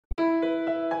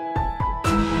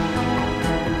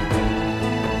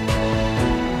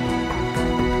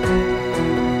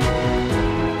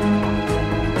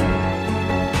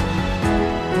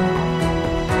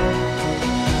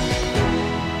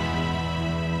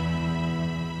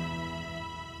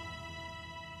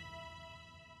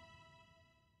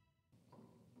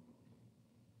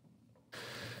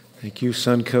Thank you,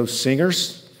 Suncoast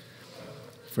Singers,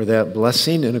 for that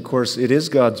blessing. And of course, it is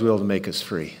God's will to make us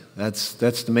free. That's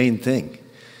the main thing.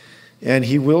 And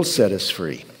He will set us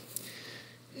free.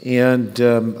 And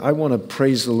I want to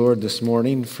praise the Lord this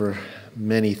morning for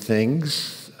many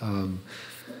things.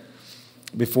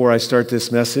 Before I start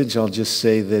this message, I'll just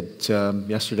say that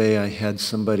yesterday I had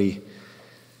somebody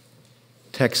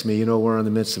text me, we're in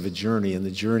the midst of a journey, and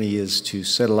the journey is to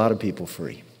set a lot of people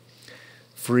free.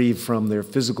 Free from their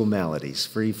physical maladies,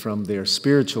 free from their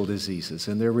spiritual diseases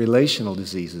and their relational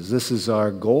diseases. This is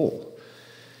our goal.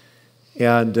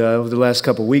 And over the last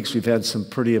couple of weeks, we've had some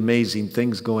pretty amazing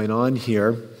things going on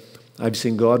here. I've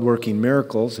seen God working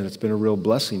miracles, and it's been a real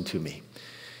blessing to me.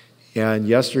 And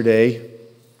yesterday,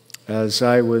 as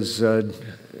I was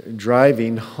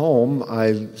driving home,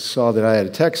 I saw that I had a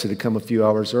text that had come a few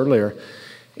hours earlier,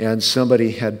 and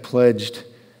somebody had pledged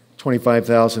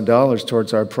 $25,000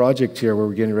 towards our project here where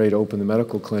we're getting ready to open the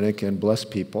medical clinic and bless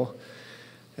people.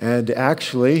 And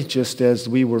actually, just as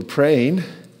we were praying,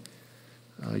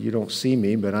 you don't see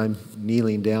me, but I'm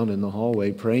kneeling down in the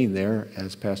hallway praying there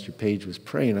as Pastor Page was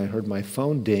praying. I heard my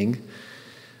phone ding,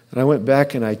 and I went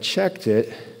back and I checked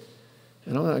it,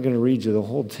 and I'm not going to read you the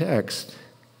whole text,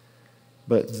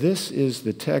 but this is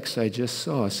the text I just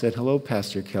saw. It said, "Hello,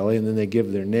 Pastor Kelly," and then they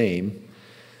give their name.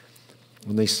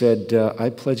 When they said,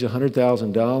 "I pledge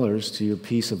 $100,000 to your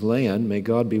piece of land. May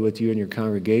God be with you and your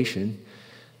congregation.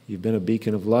 You've been a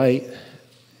beacon of light,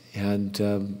 and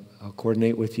I'll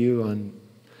coordinate with you on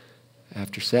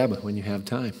after Sabbath when you have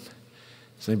time."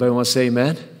 Does anybody want to say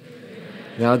amen? Amen.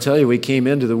 Now, I'll tell you, we came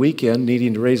into the weekend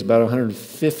needing to raise about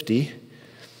 $150,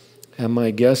 and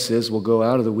my guess is we'll go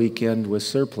out of the weekend with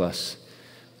surplus.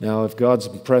 Now, if God's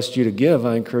impressed you to give,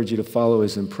 I encourage you to follow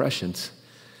His impressions.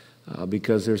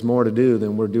 Because there's more to do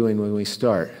than we're doing when we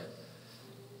start.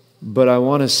 But I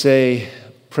want to say,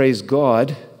 praise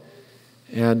God.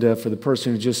 And for the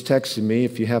person who just texted me,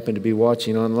 if you happen to be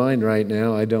watching online right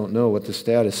now, I don't know what the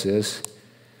status is.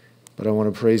 But I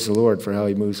want to praise the Lord for how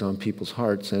He moves on people's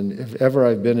hearts. And if ever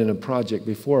I've been in a project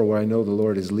before where I know the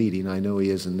Lord is leading, I know He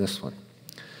is in this one.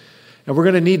 And we're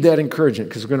going to need that encouragement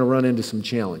because we're going to run into some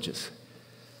challenges.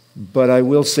 But I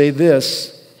will say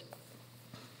this.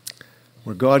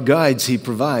 Where God guides, He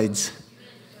provides.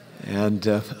 And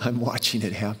I'm watching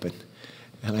it happen.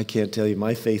 And I can't tell you,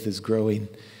 my faith is growing.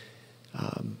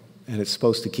 And it's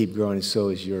supposed to keep growing, and so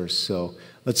is yours. So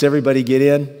let's everybody get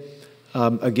in.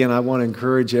 Again, I want to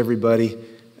encourage everybody,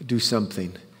 do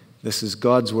something. This is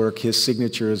God's work. His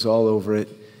signature is all over it.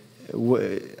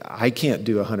 I can't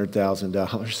do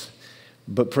 $100,000.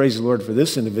 But praise the Lord for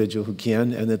this individual who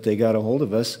can, and that they got a hold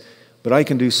of us. But I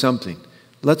can do something.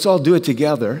 Let's all do it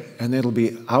together, and it'll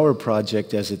be our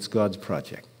project as it's God's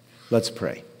project. Let's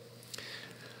pray.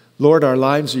 Lord, our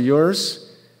lives are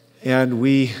yours, and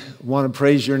we want to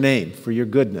praise your name for your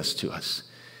goodness to us.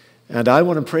 And I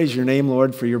want to praise your name,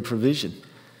 Lord, for your provision.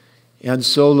 And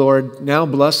so, Lord, now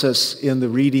bless us in the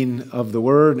reading of the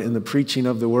word, in the preaching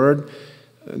of the word.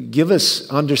 Give us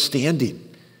understanding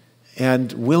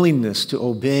and willingness to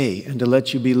obey and to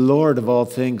let you be Lord of all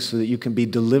things so that you can be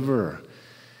deliverer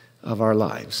of our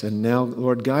lives. And now,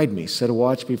 Lord, guide me. Set a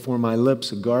watch before my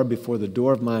lips, a guard before the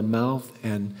door of my mouth,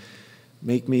 and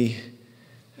make me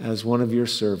as one of your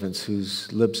servants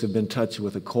whose lips have been touched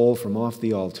with a coal from off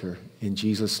the altar. In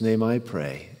Jesus' name I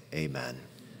pray. Amen.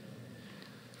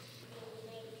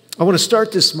 I want to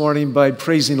start this morning by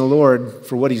praising the Lord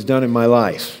for what He's done in my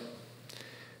life.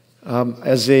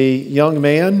 As a young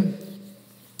man,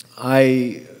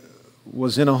 I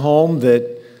was in a home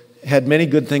that had many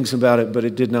good things about it, but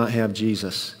it did not have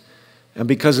Jesus. And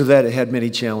because of that, it had many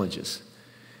challenges.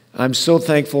 I'm so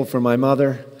thankful for my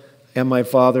mother and my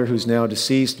father, who's now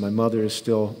deceased. My mother is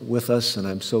still with us, and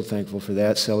I'm so thankful for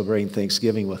that, celebrating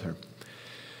Thanksgiving with her.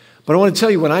 But I want to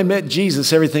tell you, when I met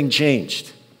Jesus, everything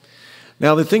changed.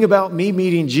 Now, the thing about me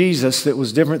meeting Jesus that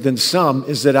was different than some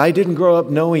is that I didn't grow up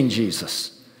knowing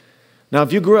Jesus. Now,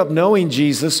 if you grew up knowing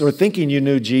Jesus or thinking you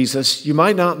knew Jesus, you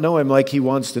might not know Him like He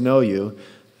wants to know you,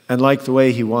 and like the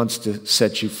way He wants to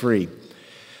set you free.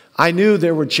 I knew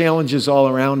there were challenges all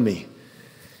around me.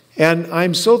 And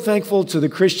I'm so thankful to the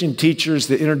Christian teachers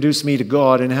that introduced me to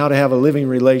God and how to have a living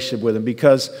relationship with Him,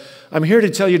 because I'm here to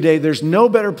tell you today there's no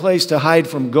better place to hide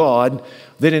from God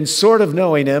than in sort of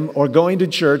knowing Him or going to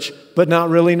church but not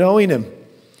really knowing Him.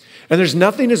 And there's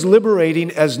nothing as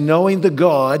liberating as knowing the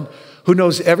God who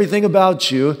knows everything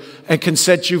about you and can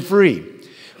set you free.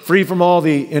 Free from all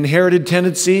the inherited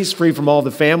tendencies, free from all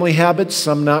the family habits,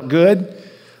 some not good,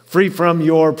 free from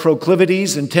your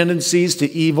proclivities and tendencies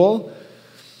to evil.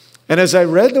 And as I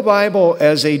read the Bible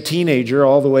as a teenager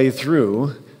all the way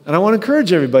through, And I want to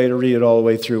encourage everybody to read it all the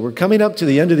way through. We're coming up to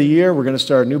the end of the year. We're going to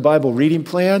start a new Bible reading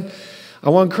plan. I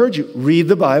want to encourage you, read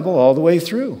the Bible all the way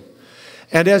through.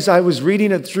 And as I was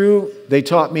reading it through, they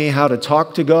taught me how to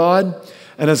talk to God.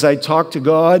 And as I talked to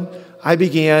God, I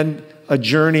began a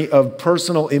journey of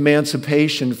personal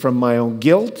emancipation from my own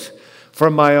guilt,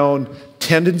 from my own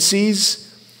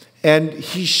tendencies. And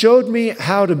He showed me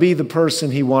how to be the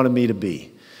person He wanted me to be.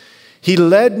 He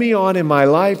led me on in my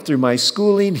life through my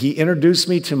schooling. He introduced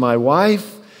me to my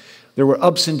wife. There were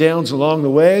ups and downs along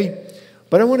the way.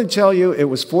 But I want to tell you, it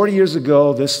was 40 years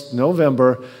ago this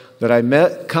November that I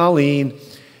met Colleen,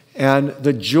 and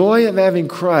the joy of having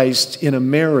Christ in a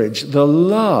marriage, the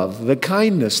love, the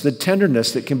kindness, the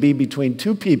tenderness that can be between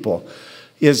two people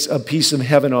is a piece of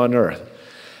heaven on earth.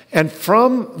 And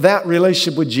from that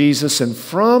relationship with Jesus and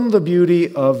from the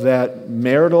beauty of that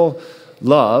marital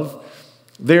love,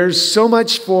 there's so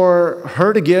much for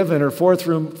her to give in her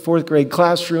fourth grade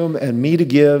classroom and me to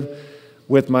give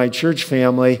with my church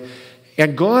family.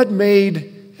 And God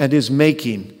made and is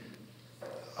making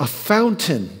a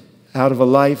fountain out of a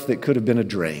life that could have been a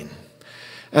drain.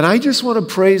 And I just want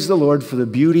to praise the Lord for the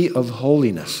beauty of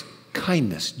holiness,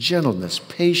 kindness, gentleness,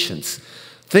 patience,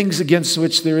 things against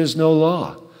which there is no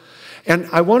law. And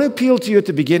I want to appeal to you at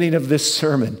the beginning of this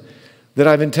sermon that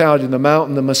I've entitled In the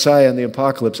Mountain, the Messiah, and the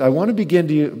Apocalypse. I want to begin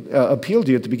to appeal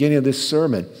to you at the beginning of this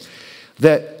sermon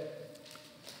that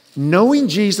knowing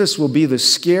Jesus will be the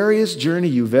scariest journey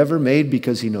you've ever made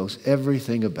because He knows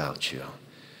everything about you,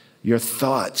 your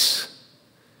thoughts.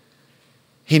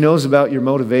 He knows about your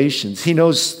motivations. He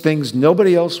knows things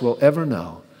nobody else will ever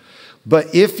know.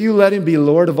 But if you let Him be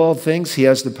Lord of all things, He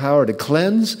has the power to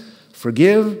cleanse,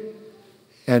 forgive,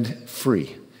 and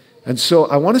free. And so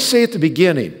I want to say at the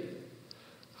beginning,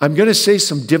 I'm going to say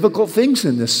some difficult things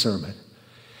in this sermon,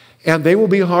 and they will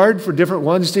be hard for different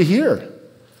ones to hear.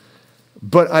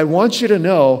 But I want you to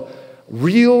know,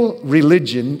 real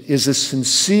religion is a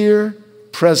sincere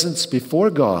presence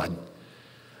before God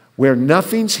where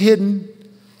nothing's hidden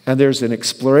and there's an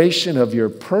exploration of your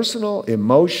personal,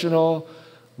 emotional,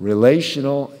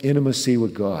 relational intimacy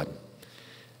with God.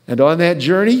 And on that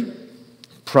journey,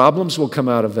 problems will come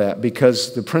out of that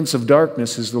because the Prince of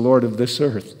Darkness is the Lord of this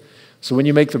earth. So when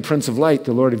you make the Prince of Light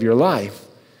the Lord of your life,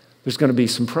 there's going to be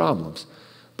some problems.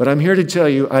 But I'm here to tell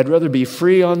you, I'd rather be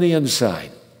free on the inside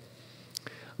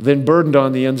than burdened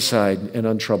on the inside and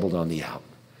untroubled on the out.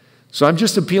 So I'm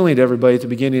just appealing to everybody at the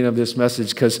beginning of this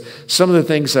message because some of the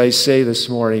things I say this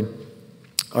morning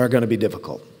are going to be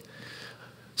difficult.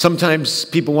 Sometimes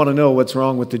people want to know what's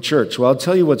wrong with the church. Well, I'll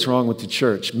tell you what's wrong with the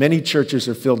church. Many churches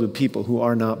are filled with people who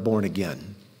are not born again.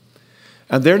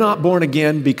 And they're not born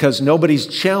again because nobody's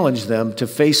challenged them to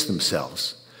face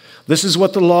themselves. This is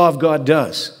what the law of God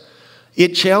does.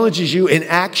 It challenges you in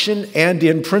action and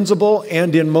in principle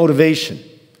and in motivation.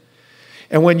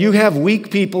 And when you have weak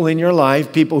people in your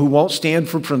life, people who won't stand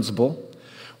for principle,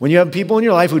 when you have people in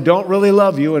your life who don't really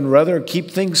love you and rather keep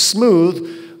things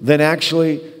smooth than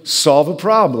actually solve a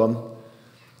problem,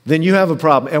 then you have a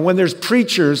problem. And when there's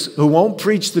preachers who won't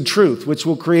preach the truth, which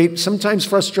will create sometimes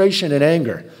frustration and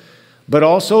anger, but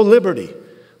also liberty,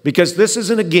 because this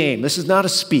isn't a game. This is not a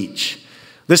speech.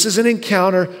 This is an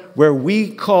encounter where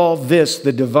we call this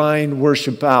the divine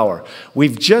worship hour.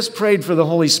 We've just prayed for the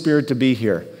Holy Spirit to be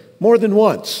here more than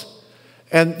once.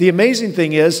 And the amazing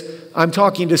thing is, I'm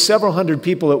talking to several hundred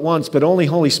people at once, but only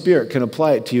Holy Spirit can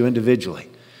apply it to you individually.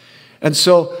 And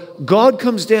so God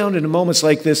comes down in moments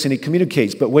like this and He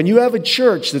communicates. But when you have a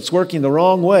church that's working the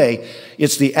wrong way,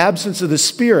 it's the absence of the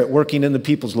Spirit working in the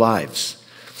people's lives.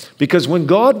 Because when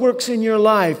God works in your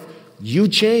life, you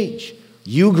change,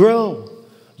 you grow,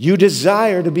 you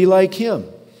desire to be like Him.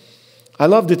 I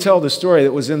love to tell the story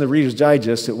that was in the Reader's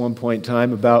Digest at one point in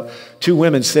time about two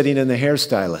women sitting in the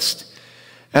hairstylist.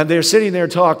 And they're sitting there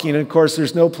talking, and of course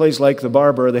there's no place like the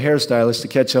barber or the hairstylist to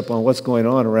catch up on what's going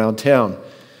on around town.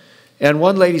 And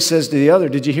one lady says to the other,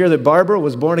 "Did you hear that Barbara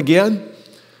was born again?"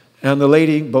 And the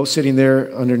lady, both sitting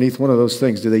there underneath one of those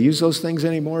things. Do they use those things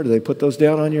anymore? Do they put those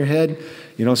down on your head?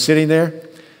 You know, sitting there?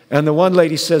 And the one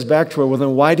lady says back to her, "Well,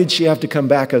 then why did she have to come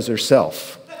back as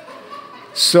herself?"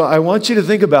 So I want you to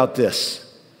think about this.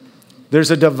 There's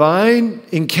a divine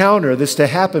encounter that's to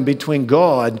happen between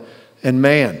God and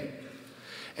man.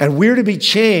 And we're to be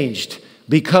changed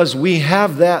because we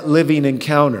have that living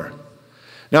encounter.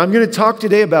 Now, I'm going to talk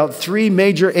today about three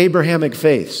major Abrahamic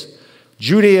faiths: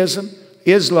 Judaism,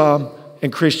 Islam,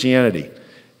 and Christianity.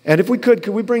 And if we could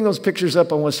we bring those pictures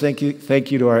up? I want to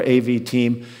thank you to our AV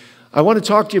team. I want to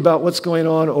talk to you about what's going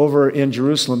on over in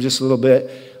Jerusalem just a little bit.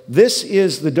 This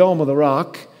is the Dome of the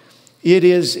Rock. It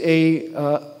is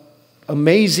a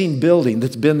amazing building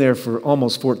that's been there for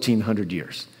almost 1,400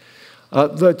 years.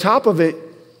 The top of it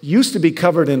used to be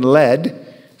covered in lead,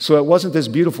 so it wasn't this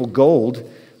beautiful gold.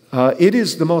 It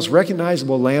is the most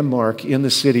recognizable landmark in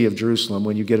the city of Jerusalem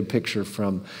when you get a picture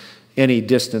from any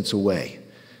distance away.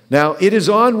 Now, it is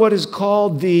on what is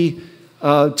called the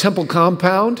temple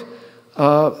compound,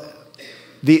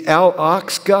 the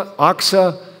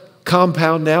Al-Aqsa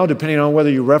compound now, depending on whether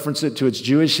you reference it to its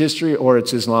Jewish history or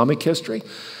its Islamic history.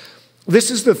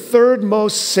 This is the third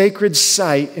most sacred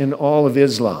site in all of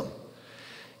Islam.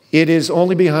 It is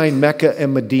only behind Mecca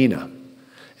and Medina.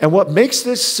 And what makes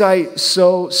this site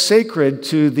so sacred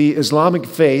to the Islamic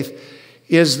faith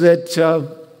is that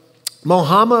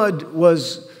Muhammad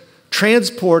was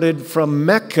transported from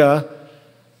Mecca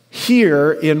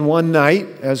here in one night,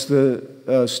 as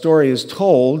the story is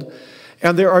told.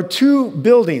 And there are two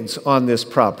buildings on this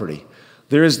property.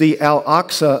 There is the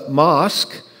Al-Aqsa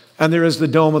Mosque, and there is the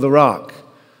Dome of the Rock.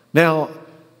 Now,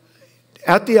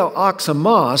 at the Al-Aqsa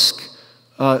Mosque,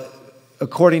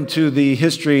 according to the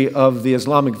history of the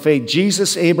Islamic faith,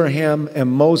 Jesus, Abraham, and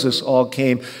Moses all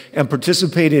came and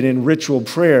participated in ritual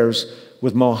prayers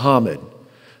with Muhammad.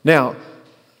 Now,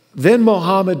 then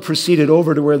Muhammad proceeded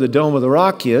over to where the Dome of the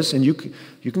Rock is, and you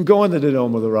can go into the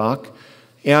Dome of the Rock,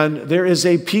 and there is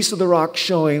a piece of the rock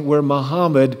showing where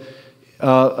Muhammad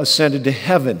ascended to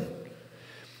heaven.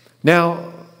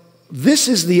 Now, this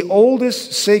is the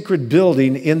oldest sacred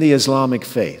building in the Islamic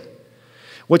faith.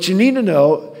 What you need to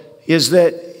know is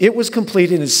that it was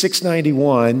completed in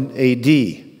 691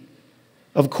 AD.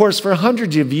 Of course, for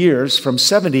hundreds of years, from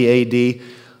 70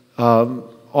 AD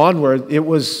onward, it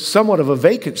was somewhat of a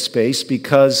vacant space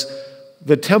because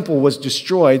the temple was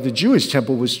destroyed, the Jewish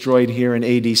temple was destroyed here in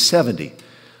AD 70.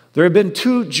 There have been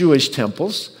two Jewish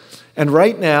temples, and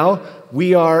right now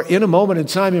we are in a moment in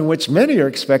time in which many are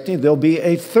expecting there'll be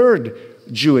a third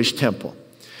Jewish temple.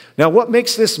 Now, what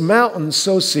makes this mountain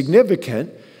so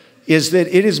significant is that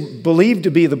it is believed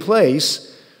to be the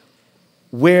place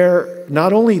where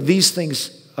not only these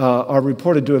things are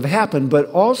reported to have happened, but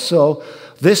also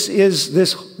this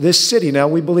city. Now,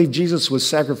 we believe Jesus was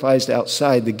sacrificed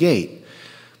outside the gate,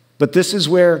 but this is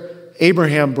where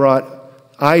Abraham brought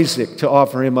Isaac to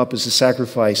offer him up as a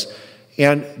sacrifice.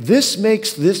 And this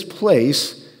makes this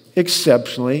place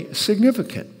exceptionally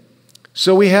significant.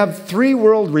 So we have three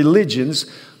world religions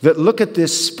that look at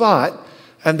this spot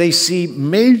and they see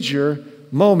major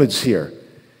moments here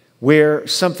where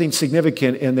something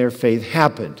significant in their faith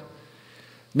happened.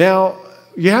 Now,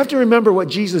 you have to remember what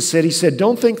Jesus said. He said,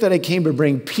 "Don't think that I came to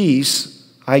bring peace.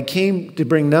 I came to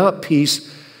bring not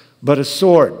peace, but a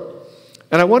sword."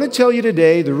 And I want to tell you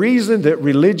today the reason that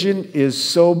religion is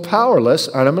so powerless,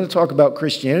 and I'm going to talk about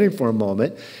Christianity for a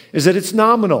moment, is that it's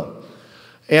nominal.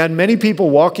 And many people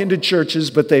walk into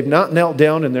churches, but they've not knelt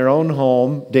down in their own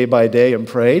home day by day and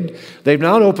prayed. They've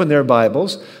not opened their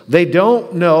Bibles. They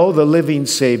don't know the living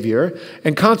Savior.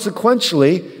 And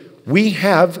consequently, we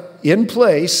have in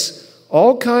place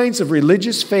all kinds of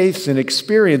religious faiths and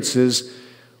experiences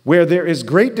where there is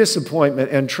great disappointment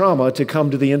and trauma to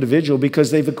come to the individual because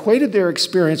they've equated their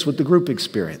experience with the group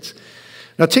experience.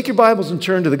 Now take your Bibles and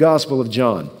turn to the Gospel of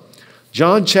John.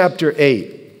 John chapter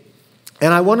 8.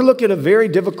 And I want to look at a very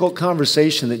difficult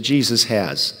conversation that Jesus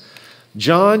has.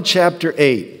 John chapter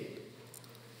 8,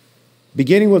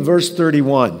 beginning with verse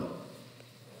 31.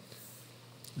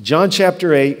 John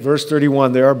chapter 8, verse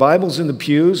 31. There are Bibles in the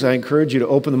pews. I encourage you to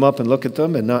open them up and look at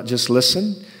them and not just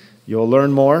listen. You'll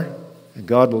learn more. And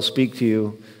God will speak to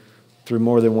you through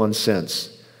more than one sense.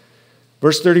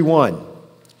 Verse 31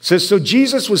 says, "So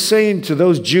Jesus was saying to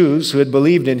those Jews who had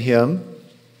believed in him,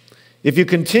 'If you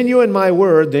continue in my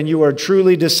word, then you are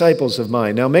truly disciples of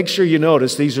mine.'" Now make sure you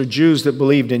notice these are Jews that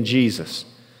believed in Jesus.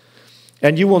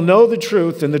 "And you will know the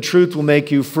truth, and the truth will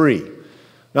make you free."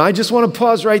 Now I just want to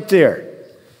pause right there.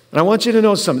 And I want you to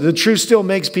know something. The truth still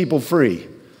makes people free.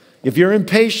 If you're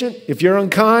impatient, if you're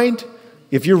unkind,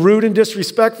 if you're rude and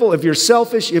disrespectful, if you're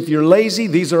selfish, if you're lazy,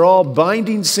 these are all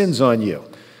binding sins on you.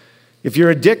 If you're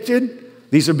addicted,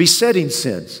 these are besetting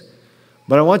sins.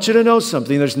 But I want you to know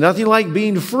something. There's nothing like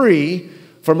being free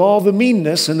from all the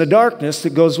meanness and the darkness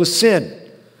that goes with sin.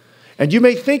 And you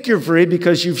may think you're free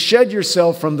because you've shed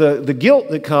yourself from the guilt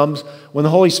that comes when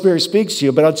the Holy Spirit speaks to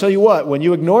you. But I'll tell you what, when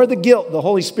you ignore the guilt the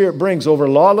Holy Spirit brings over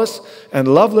lawless and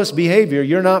loveless behavior,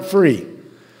 you're not free.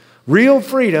 Real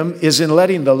freedom is in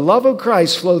letting the love of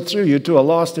Christ flow through you to a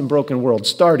lost and broken world,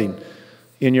 starting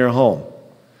in your home.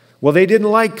 Well, they didn't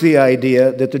like the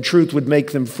idea that the truth would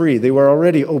make them free. They were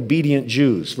already obedient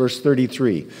Jews. Verse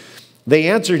 33. They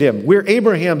answered him, "We're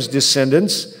Abraham's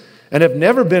descendants and have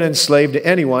never been enslaved to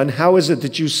anyone. How is it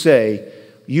that you say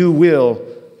you will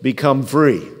become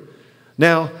free.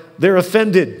 Now, they're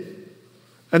offended,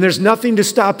 and there's nothing to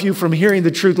stop you from hearing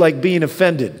the truth like being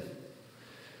offended.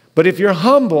 But if you're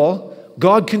humble,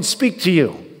 God can speak to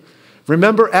you.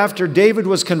 Remember after David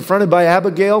was confronted by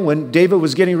Abigail, when David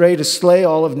was getting ready to slay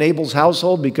all of Nabal's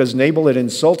household because Nabal had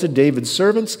insulted David's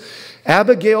servants,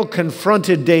 Abigail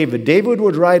confronted David. David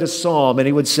would write a psalm and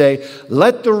he would say,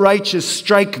 "Let the righteous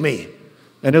strike me,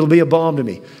 and it'll be a balm to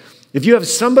me." If you have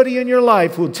somebody in your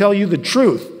life who will tell you the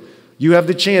truth, you have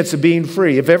the chance of being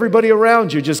free. If everybody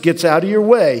around you just gets out of your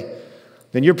way,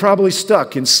 then you're probably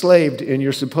stuck, enslaved in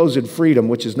your supposed freedom,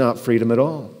 which is not freedom at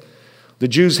all. The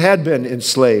Jews had been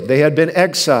enslaved. They had been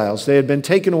exiles. They had been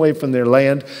taken away from their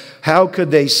land. How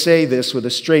could they say this with a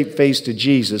straight face to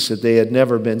Jesus that they had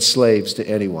never been slaves to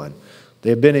anyone? They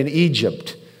had been in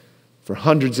Egypt for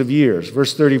hundreds of years.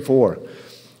 Verse 34,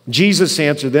 Jesus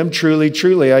answered them, "Truly,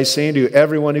 truly, I say unto you,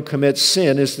 everyone who commits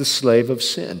sin is the slave of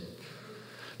sin."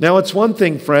 Now, it's one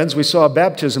thing, friends, we saw a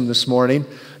baptism this morning.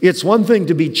 It's one thing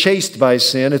to be chased by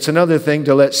sin. It's another thing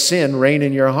to let sin reign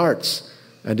in your hearts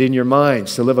and in your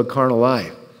minds, to live a carnal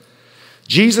life.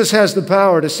 Jesus has the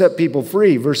power to set people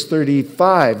free. Verse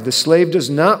 35, the slave does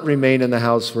not remain in the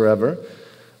house forever.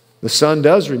 The Son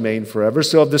does remain forever.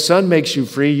 So if the Son makes you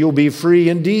free, you'll be free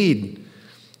indeed.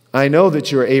 I know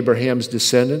that you are Abraham's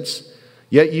descendants,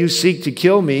 yet you seek to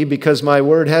kill me because my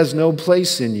word has no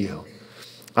place in you.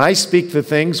 I speak the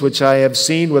things which I have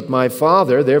seen with my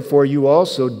Father, therefore you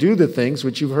also do the things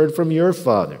which you've heard from your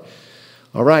father.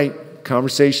 All right,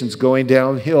 conversation's going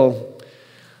downhill.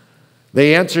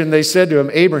 They answered and they said to him,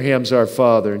 "Abraham's our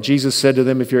father." And Jesus said to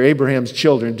them, "If you're Abraham's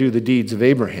children, do the deeds of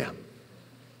Abraham.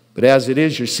 But as it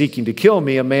is, you're seeking to kill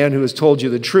me, a man who has told you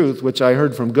the truth, which I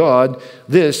heard from God.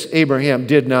 This Abraham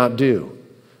did not do.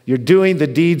 You're doing the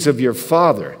deeds of your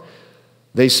father."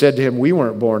 They said to him, "We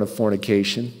weren't born of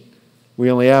fornication. We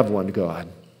only have one God."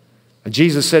 And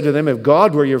Jesus said to them, "If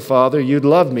God were your father, you'd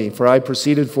love me, for I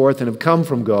proceeded forth and have come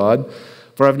from God.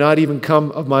 For I've not even come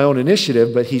of my own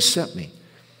initiative, but he sent me.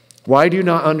 Why do you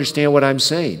not understand what I'm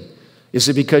saying? Is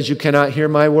it because you cannot hear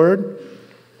my word?"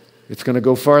 It's going to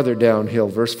go farther downhill.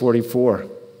 Verse 44.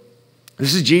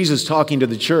 This is Jesus talking to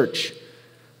the church.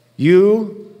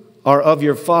 "You are of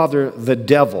your father, the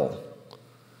devil,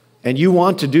 and you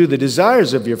want to do the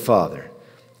desires of your father.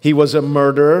 He was a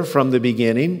murderer from the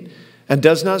beginning and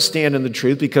does not stand in the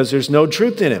truth because there's no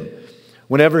truth in him.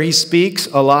 Whenever he speaks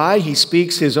a lie, he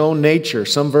speaks his own nature.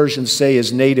 Some versions say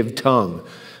his native tongue.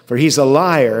 For he's a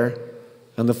liar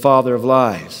and the father of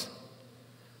lies.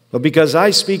 But because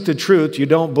I speak the truth, you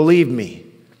don't believe me.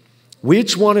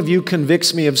 Which one of you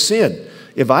convicts me of sin?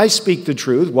 If I speak the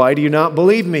truth, why do you not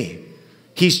believe me?"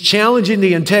 He's challenging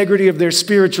the integrity of their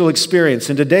spiritual experience.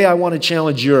 And today I want to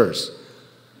challenge yours.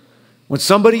 When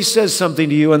somebody says something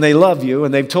to you and they love you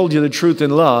and they've told you the truth in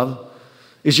love,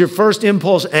 is your first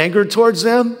impulse anger towards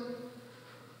them?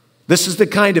 This is the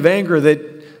kind of anger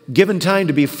that, given time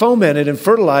to be fomented and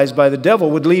fertilized by the devil,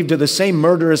 would lead to the same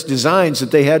murderous designs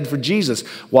that they had for Jesus.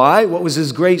 Why? What was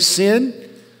his great sin?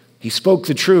 He spoke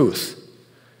the truth.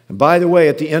 And by the way,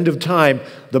 at the end of time,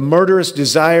 the murderous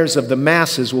desires of the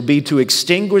masses will be to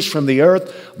extinguish from the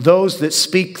earth those that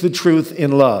speak the truth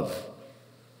in love.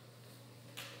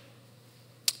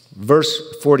 Verse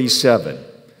 47.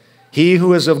 "He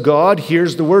who is of God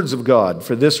hears the words of God.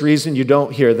 For this reason you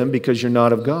don't hear them, because you're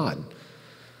not of God."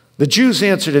 The Jews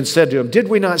answered and said to him, "Did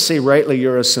we not say rightly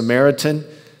you're a Samaritan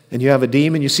and you have a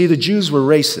demon?" You see, the Jews were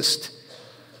racist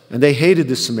and they hated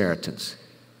the Samaritans.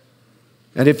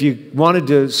 And if you wanted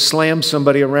to slam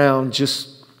somebody around, just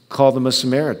call them a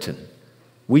Samaritan.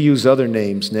 We use other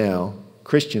names now.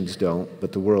 Christians don't,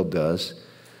 but the world does.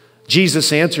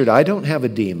 Jesus answered, "I don't have a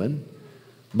demon,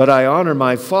 but I honor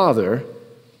my Father,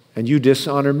 and you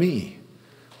dishonor me.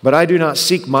 But I do not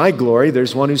seek my glory.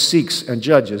 There's one who seeks and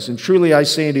judges. And truly I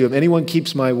say unto you, if anyone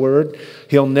keeps my word,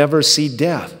 he'll never see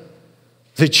death."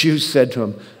 The Jews said to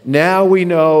him, "Now we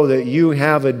know that you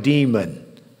have a demon.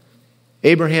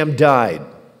 Abraham died,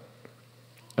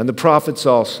 and the prophets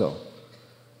also.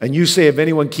 And you say, if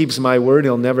anyone keeps my word,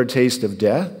 he'll never taste of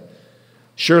death.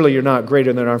 Surely you're not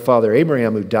greater than our father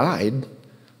Abraham, who died.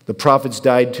 The prophets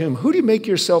died to him. Who do you make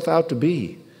yourself out to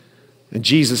be?" And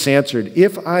Jesus answered,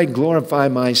 "If I glorify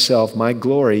myself, my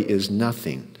glory is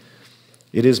nothing.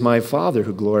 It is my Father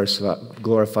who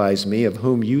glorifies me, of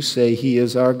whom you say he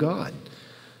is our God.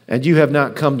 And you have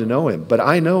not come to know him, but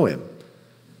I know him.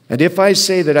 And if I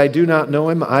say that I do not know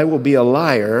him, I will be a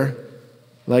liar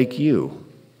like you.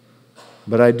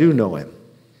 But I do know him,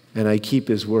 and I keep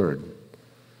his word."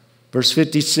 Verse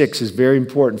 56 is very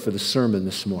important for the sermon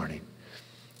this morning.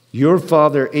 "Your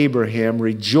father Abraham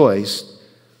rejoiced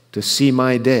to see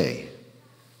my day,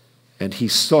 and he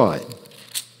saw it,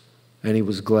 and he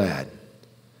was glad.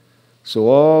 So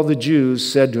all the Jews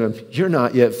said to him, "You're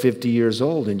not yet 50 years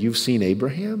old, and you've seen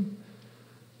Abraham?"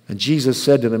 And Jesus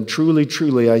said to them, "Truly,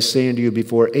 truly, I say unto you,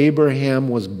 before Abraham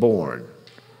was born,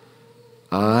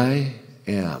 I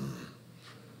am."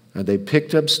 And they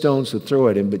picked up stones to throw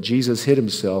at him, but Jesus hid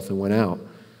himself and went out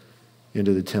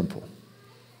into the temple.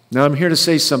 Now I'm here to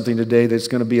say something today that's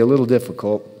going to be a little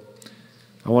difficult.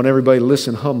 I want everybody to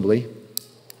listen humbly.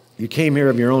 You came here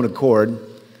of your own accord,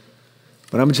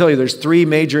 but I'm going to tell you there's three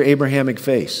major Abrahamic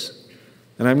faiths.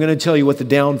 And I'm going to tell you what the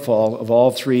downfall of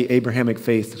all three Abrahamic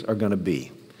faiths are going to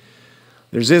be.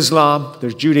 There's Islam,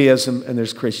 there's Judaism, and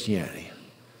there's Christianity.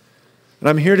 And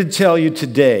I'm here to tell you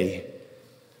today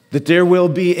that there will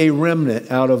be a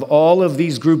remnant out of all of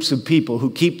these groups of people who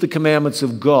keep the commandments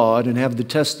of God and have the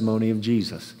testimony of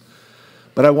Jesus.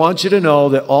 But I want you to know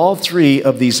that all three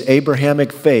of these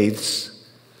Abrahamic faiths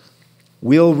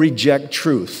will reject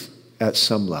truth at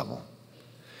some level.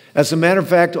 As a matter of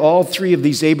fact, all three of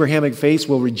these Abrahamic faiths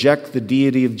will reject the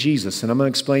deity of Jesus, and I'm going to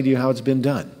explain to you how it's been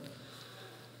done.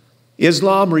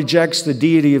 Islam rejects the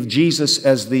deity of Jesus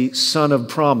as the Son of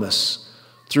Promise,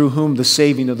 through whom the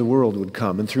saving of the world would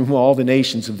come and through whom all the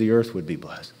nations of the earth would be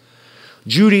blessed.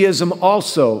 Judaism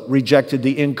also rejected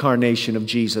the incarnation of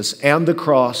Jesus and the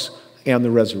cross and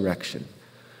the resurrection.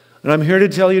 And I'm here to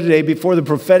tell you today, before the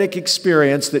prophetic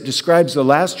experience that describes the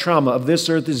last trauma of this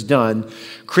earth is done,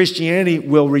 Christianity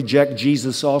will reject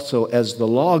Jesus also as the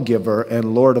lawgiver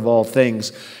and Lord of all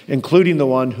things, including the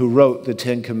one who wrote the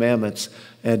Ten Commandments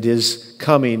and is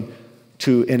coming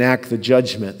to enact the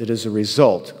judgment that is a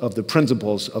result of the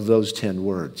principles of those 10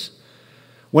 words.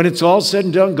 When it's all said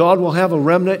and done, God will have a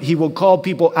remnant. He will call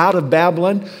people out of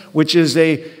Babylon, which is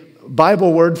a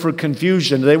Bible word for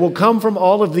confusion. They will come from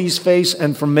all of these faiths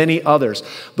and from many others.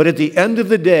 But at the end of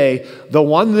the day, the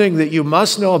one thing that you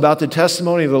must know about the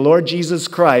testimony of the Lord Jesus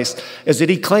Christ is that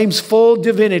he claims full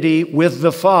divinity with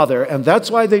the Father. And that's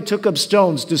why they took up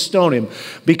stones to stone him.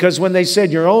 Because when they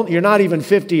said, you're not even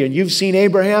 50 and you've seen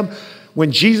Abraham,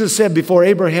 when Jesus said, "Before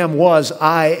Abraham was,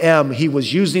 I am," he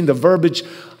was using the verbiage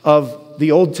of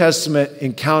the Old Testament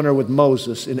encounter with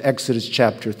Moses in Exodus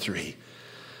chapter 3.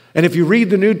 And if you read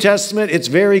the New Testament, it's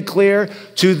very clear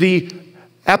to the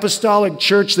apostolic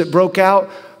church that broke out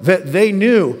that they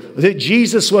knew that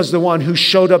Jesus was the one who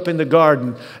showed up in the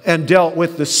garden and dealt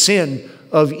with the sin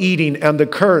of eating and the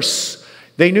curse.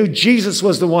 They knew Jesus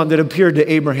was the one that appeared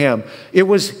to Abraham. It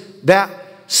was that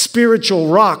spiritual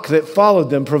rock that followed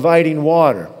them, providing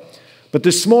water. But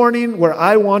this morning, where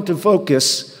I want to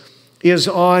focus is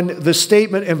on the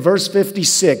statement in verse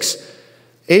 56,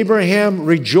 "Abraham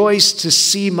rejoiced to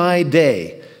see my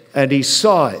day, and he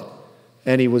saw it,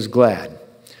 and he was glad."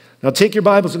 Now take your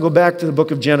Bibles and go back to the book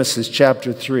of Genesis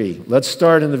chapter 3. Let's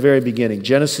start in the very beginning,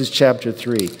 Genesis chapter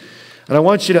 3. And I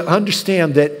want you to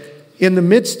understand that in the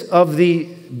midst of the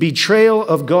betrayal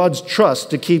of God's trust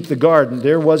to keep the garden,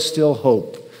 there was still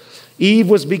hope. Eve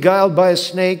was beguiled by a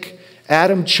snake.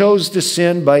 Adam chose to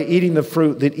sin by eating the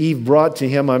fruit that Eve brought to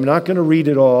him. I'm not going to read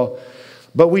it all,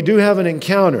 but we do have an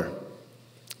encounter.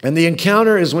 And the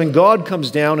encounter is when God comes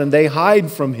down and they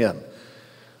hide from him.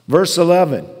 Verse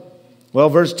 10.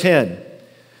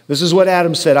 This is what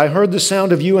Adam said, "I heard the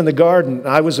sound of you in the garden, and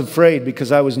I was afraid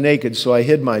because I was naked, so I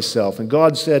hid myself. And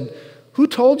God said, 'Who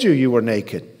told you you were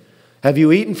naked? Have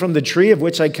you eaten from the tree of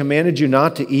which I commanded you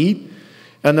not to eat?'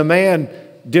 And the man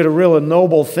did a real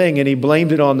noble thing, and he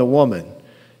blamed it on the woman.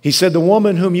 He said, 'The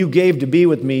woman whom you gave to be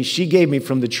with me, she gave me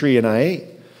from the tree, and I ate.'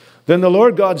 Then the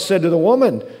Lord God said to the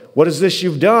woman, 'What is this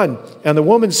you've done?' And the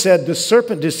woman said, 'The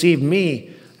serpent deceived me,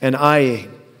 and I ate.'"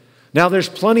 Now there's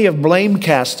plenty of blame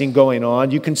casting going on.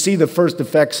 You can see the first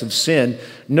effects of sin.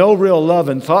 No real love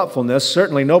and thoughtfulness.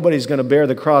 Certainly nobody's going to bear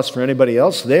the cross for anybody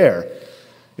else there.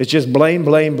 It's just blame,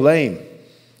 blame, blame.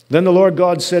 Then the Lord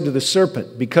God said to the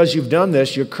serpent, "Because you've done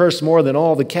this, you're cursed more than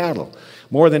all the cattle,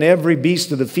 more than every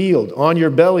beast of the field. On your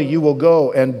belly you will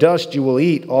go, and dust you will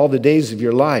eat all the days of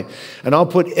your life. And I'll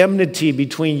put enmity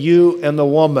between you and the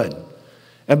woman,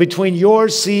 and between your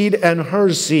seed and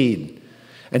her seed.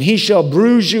 And he shall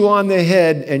bruise you on the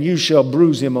head, and you shall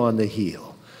bruise him on the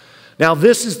heel." Now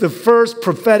this is the first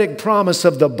prophetic promise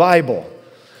of the Bible.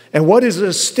 And what is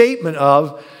a statement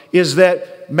of is that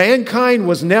mankind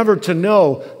was never to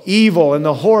know evil and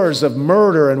the horrors of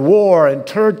murder and war and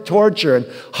torture and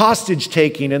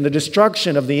hostage-taking and the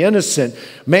destruction of the innocent.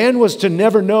 Man was to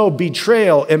never know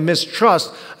betrayal and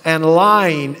mistrust and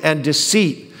lying and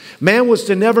deceit. Man was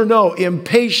to never know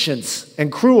impatience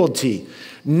and cruelty.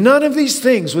 None of these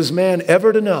things was man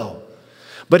ever to know.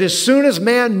 But as soon as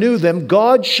man knew them,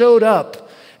 God showed up,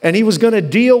 and he was going to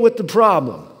deal with the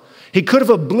problem. He could have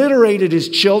obliterated his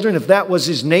children if that was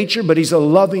his nature, but he's a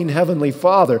loving heavenly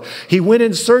Father. He went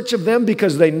in search of them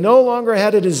because they no longer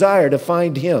had a desire to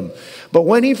find him. But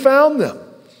when he found them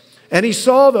and he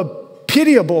saw the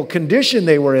pitiable condition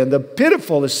they were in, the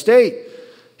pitiful estate,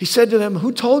 he said to them,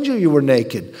 "Who told you you were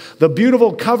naked?" The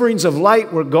beautiful coverings of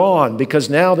light were gone because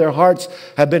now their hearts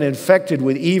have been infected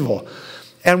with evil.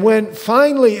 And when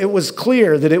finally it was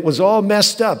clear that it was all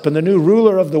messed up and the new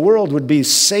ruler of the world would be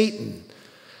Satan,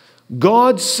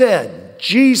 God said,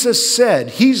 Jesus said,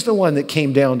 he's the one that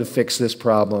came down to fix this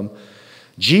problem.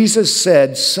 Jesus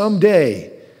said,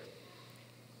 someday,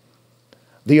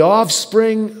 the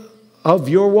offspring of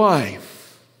your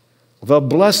wife, the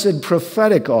blessed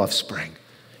prophetic offspring,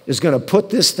 is going to put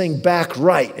this thing back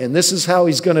right. And this is how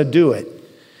he's going to do it.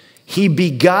 He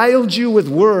beguiled you with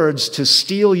words to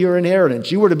steal your inheritance.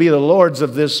 You were to be the lords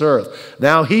of this earth.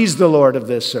 Now he's the Lord of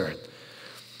this earth.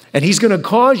 And he's going to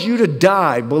cause you to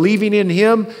die. Believing in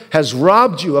him has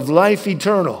robbed you of life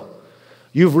eternal.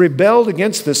 You've rebelled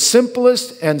against the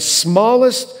simplest and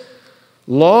smallest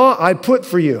law I put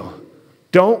for you.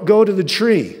 Don't go to the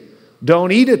tree.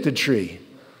 Don't eat at the tree.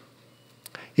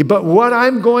 But what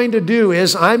I'm going to do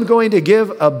is I'm going to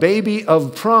give a baby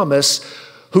of promise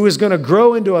who is going to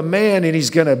grow into a man, and he's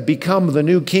going to become the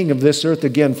new king of this earth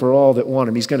again for all that want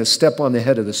him. He's going to step on the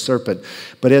head of the serpent.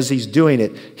 But as he's doing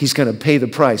it, he's going to pay the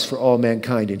price for all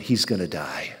mankind, and he's going to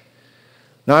die.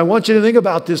 Now, I want you to think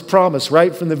about this promise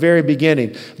right from the very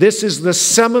beginning. This is the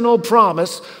seminal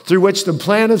promise through which the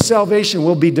plan of salvation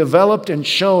will be developed and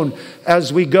shown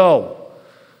as we go.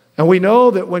 And we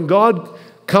know that when God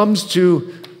comes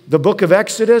to the book of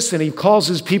Exodus and he calls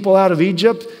his people out of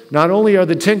Egypt, not only are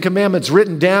the Ten Commandments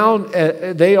written down,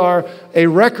 they are a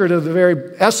record of the very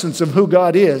essence of who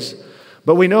God is.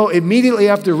 But we know immediately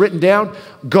after written down,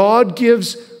 God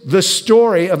gives the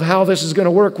story of how this is going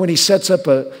to work when he sets up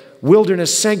a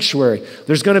wilderness sanctuary.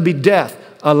 There's going to be death.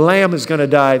 A lamb is going to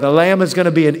die. The lamb is going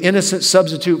to be an innocent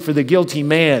substitute for the guilty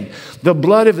man. The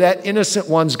blood of that innocent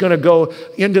one is going to go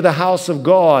into the house of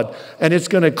God, and it's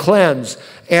going to cleanse.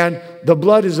 And the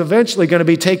blood is eventually going to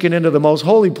be taken into the most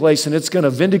holy place, and it's going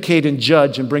to vindicate and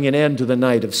judge and bring an end to the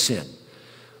night of sin.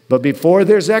 But before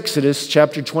there's Exodus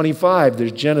chapter 25,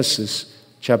 there's Genesis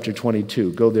chapter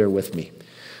 22. Go there with me.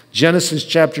 Genesis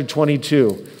chapter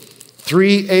 22.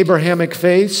 3 Abrahamic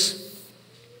faiths.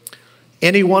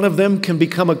 Any one of them can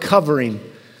become a covering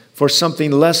for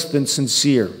something less than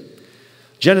sincere.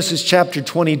 Genesis chapter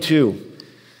 22,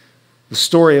 the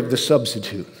story of the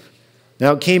substitute.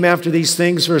 Now it came after these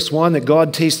things, verse 1, that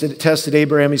God tested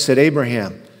Abraham. He said,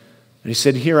 Abraham. And he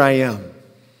said, here I am.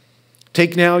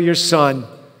 Take now your son,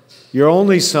 your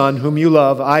only son, whom you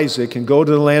love, Isaac, and go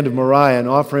to the land of Moriah and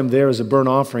offer him there as a burnt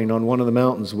offering on one of the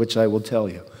mountains, which I will tell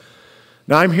you.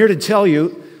 Now I'm here to tell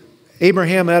you,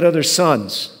 Abraham had other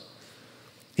sons.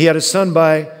 He had a son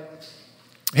by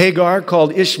Hagar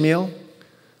called Ishmael,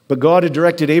 but God had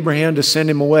directed Abraham to send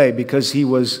him away because he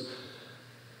was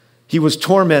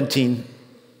tormenting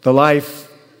the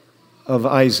life of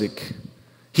Isaac.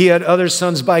 He had other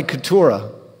sons by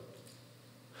Keturah.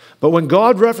 But when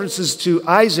God references to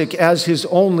Isaac as his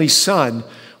only son,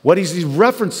 what he's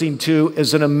referencing to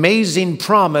is an amazing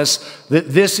promise that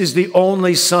this is the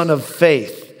only son of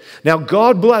faith. Now,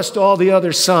 God blessed all the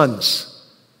other sons.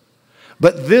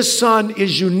 But this son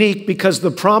is unique because the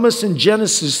promise in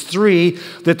Genesis 3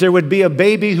 that there would be a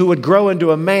baby who would grow into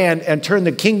a man and turn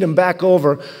the kingdom back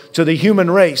over to the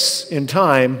human race in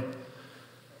time.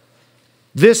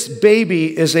 This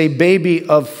baby is a baby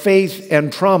of faith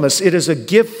and promise. It is a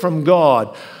gift from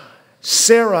God.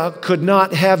 Sarah could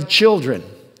not have children,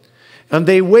 and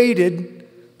they waited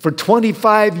for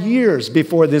 25 years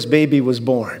before this baby was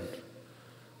born.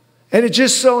 And it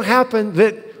just so happened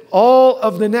that all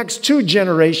of the next 2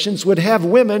 generations would have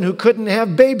women who couldn't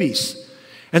have babies.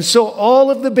 And so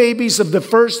all of the babies of the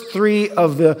first 3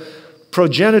 of the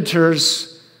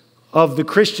progenitors of the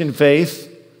Christian faith,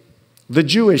 the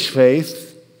Jewish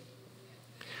faith,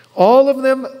 all of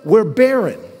them were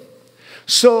barren.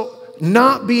 So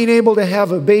not being able to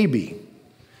have a baby.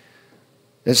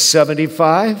 At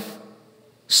 75,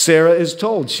 Sarah is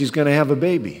told she's going to have a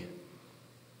baby.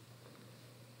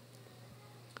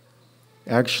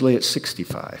 Actually, at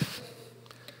 65.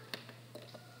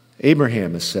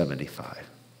 Abraham is 75.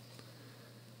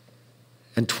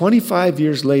 And 25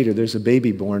 years later, there's a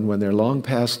baby born when they're long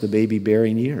past the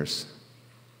baby-bearing years.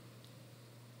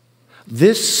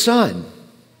 This son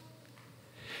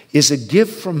is a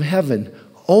gift from heaven.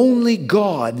 Only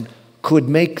God could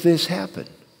make this happen.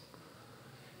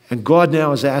 And God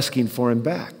now is asking for him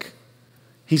back.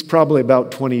 He's probably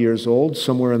about 20 years old,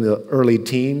 somewhere in the early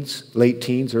teens, late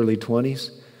teens, early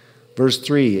 20s. Verse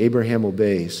 3, Abraham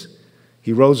obeys.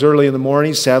 He rose early in the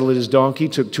morning, saddled his donkey,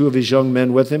 took 2 of his young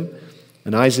men with him,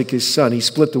 and Isaac his son. He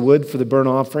split the wood for the burnt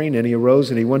offering, and he arose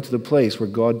and he went to the place where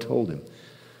God told him.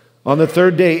 On the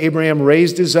 3rd day, Abraham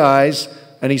raised his eyes,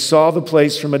 and he saw the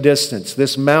place from a distance,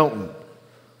 this mountain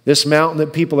that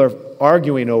people are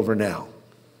arguing over now.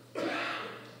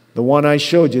 The one I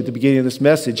showed you at the beginning of this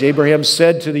message. Abraham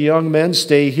said to the young men,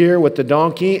 "Stay here with the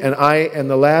donkey, and I and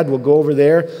the lad will go over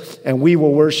there, and we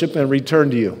will worship and return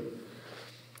to you."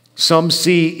 Some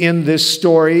see in this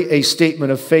story a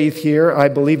statement of faith here. I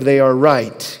believe they are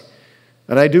right.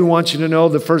 And I do want you to know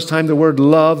the first time the word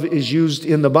love is used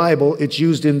in the Bible, it's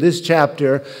used in this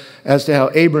chapter as to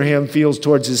how Abraham feels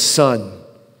towards his son.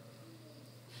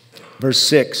 Verse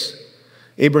 6.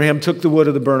 Abraham took the wood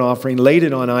of the burnt offering, laid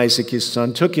it on Isaac his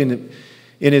son, took in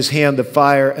his hand the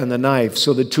fire and the knife.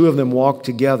 So the 2 of them walked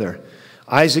together.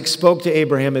 Isaac spoke to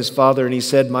Abraham his father, and he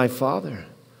said, "My father."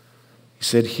 He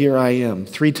said, "Here I am."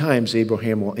 3 times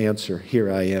Abraham will answer,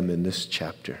 "Here I am," in this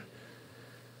chapter.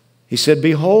 He said,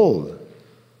 "Behold,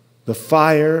 the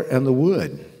fire and the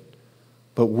wood,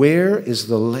 but where is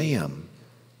the lamb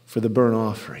for the burnt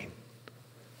offering?"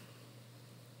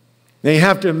 Now you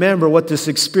have to remember what this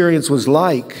experience was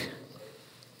like.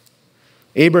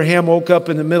 Abraham woke up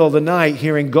in the middle of the night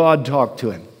hearing God talk to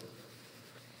him.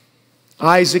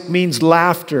 Isaac means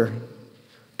laughter.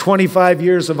 25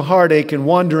 years of heartache and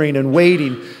wondering and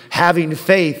waiting, having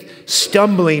faith,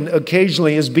 stumbling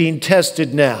occasionally is being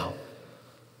tested now.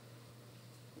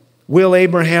 Will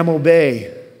Abraham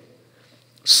obey?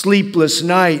 Sleepless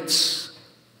nights,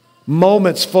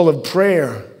 moments full of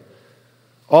prayer.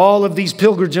 All of these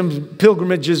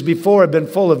pilgrimages before have been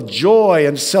full of joy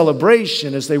and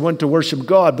celebration as they went to worship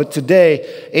God. But today,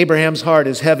 Abraham's heart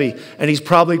is heavy, and he's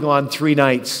probably gone 3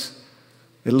 nights.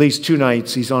 At least 2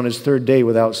 nights. He's on his 3rd day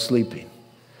without sleeping.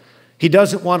 He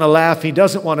doesn't want to laugh. He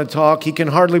doesn't want to talk. He can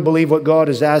hardly believe what God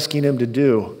is asking him to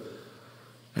do.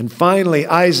 And finally,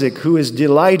 Isaac, who is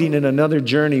delighting in another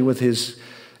journey with his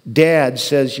dad,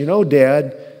 says, "You know,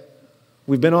 Dad,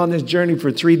 we've been on this journey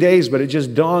for 3 days, but it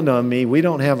just dawned on me, we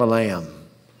don't have a lamb."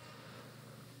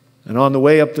 And on the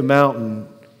way up the mountain,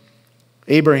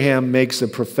 Abraham makes a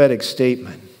prophetic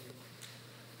statement.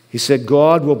 He said,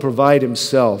 "God will provide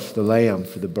himself the lamb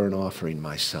for the burnt offering,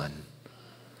 my son."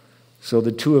 So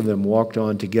the 2 of them walked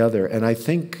on together. And I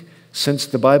think since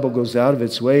the Bible goes out of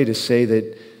its way to say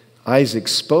that Isaac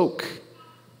spoke,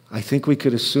 I think we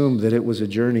could assume that it was a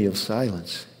journey of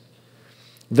silence.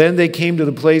 Then they came to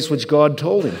the place which God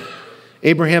told him.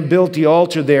 Abraham built the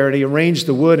altar there, and he arranged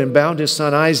the wood and bound his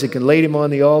son Isaac and laid him on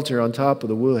the altar on top of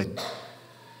the wood.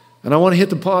 And I want to hit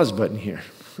the pause button here.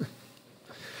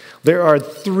 There are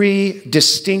 3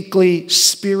 distinctly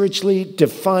spiritually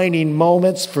defining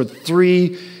moments for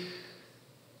 3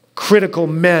 critical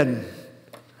men.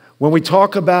 When we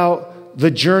talk about the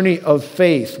journey of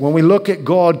faith, when we look at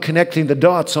God connecting the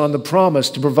dots on the promise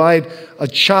to provide a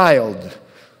child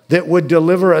that would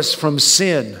deliver us from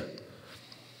sin,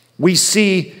 we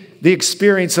see the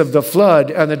experience of the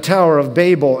flood and the Tower of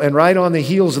Babel. And right on the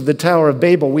heels of the Tower of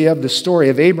Babel, we have the story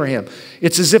of Abraham.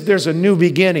 It's as if there's a new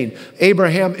beginning.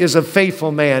 Abraham is a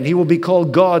faithful man. He will be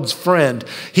called God's friend.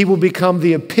 He will become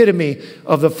the epitome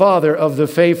of the father of the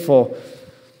faithful.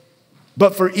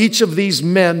 But for each of these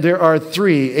men, there are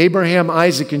 3, Abraham,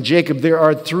 Isaac, and Jacob, there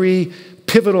are 3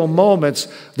 pivotal moments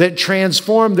that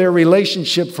transform their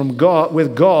relationship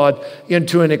with God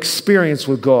into an experience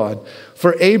with God.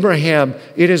 For Abraham,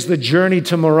 it is the journey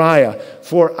to Moriah.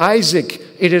 For Isaac,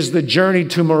 it is the journey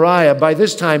to Moriah. By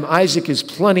this time, Isaac is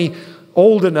plenty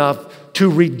old enough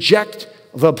to reject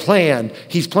the plan.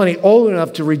 He's plenty old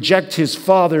enough to reject his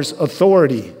father's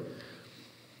authority.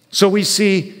 So we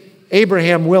see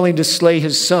Abraham willing to slay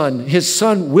his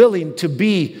son willing to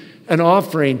be an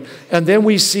offering. And then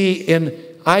we see in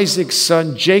Isaac's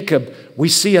son Jacob, we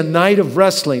see a night of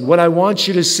wrestling. What I want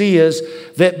you to see is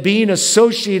that being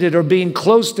associated or being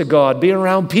close to God, being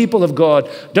around people of God,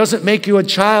 doesn't make you a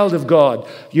child of God.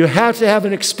 You have to have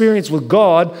an experience with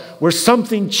God where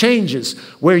something changes,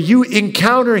 where you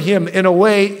encounter him in a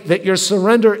way that your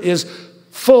surrender is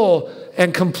full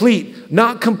and complete.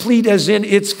 Not complete as in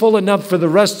it's full enough for the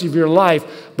rest of your life,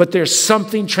 but there's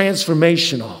something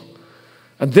transformational.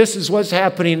 And this is what's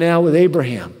happening now with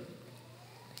Abraham.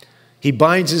 He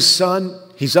binds his son.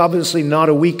 He's obviously not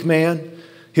a weak man.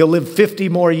 He'll live 50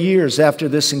 more years after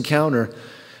this encounter.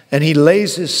 And he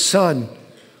lays his son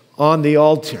on the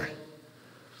altar.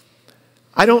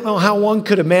 I don't know how one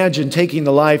could imagine taking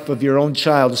the life of your own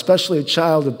child, especially a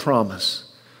child of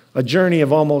promise, a journey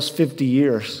of almost 50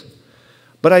 years.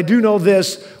 But I do know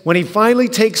this, when he finally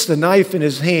takes the knife in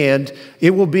his hand,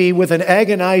 it will be with an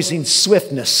agonizing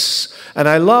swiftness. And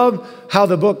I love how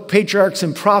the book Patriarchs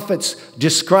and Prophets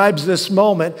describes this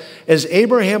moment. As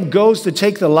Abraham goes to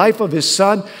take the life of his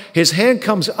son, his hand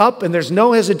comes up and there's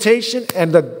no hesitation,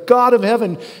 and the God of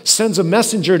heaven sends a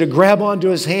messenger to grab onto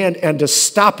his hand and to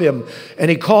stop him.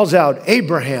 And he calls out,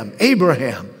 "Abraham,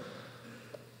 Abraham."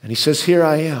 And he says, "Here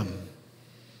I am."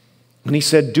 And he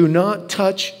said, "Do not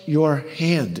touch your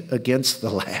hand against the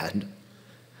lad,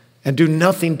 and do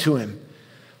nothing to him.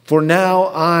 For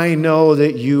now I know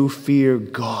that you fear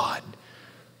God,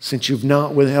 since you've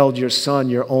not withheld your son,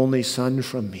 your only son,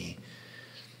 from me."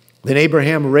 Then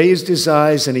Abraham raised his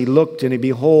eyes, and he looked, and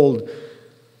behold,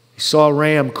 he saw a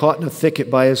ram caught in a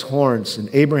thicket by his horns. And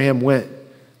Abraham went,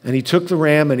 and he took the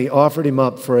ram, and he offered him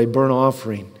up for a burnt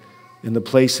offering in the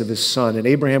place of his son. And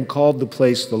Abraham called the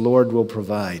place, "The Lord will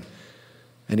provide."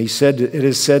 And he said, "It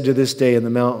is said to this day, in the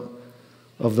mount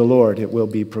of the Lord it will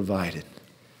be provided."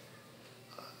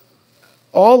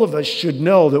 All of us should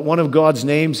know that one of God's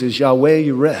names is Yahweh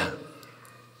Yireh.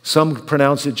 Some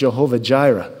pronounce it Jehovah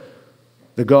Jireh,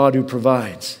 the God who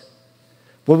provides.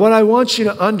 But what I want you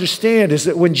to understand is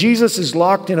that when Jesus is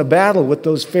locked in a battle with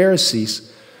those Pharisees,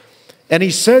 and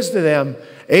he says to them,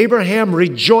 "Abraham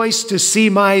rejoiced to see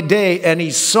my day," and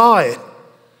he saw it.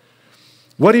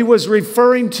 What he was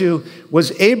referring to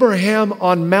was Abraham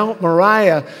on Mount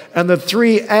Moriah and the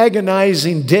 3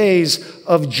 agonizing days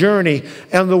of journey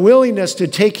and the willingness to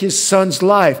take his son's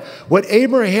life. What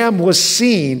Abraham was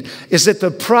seeing is that the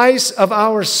price of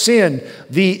our sin,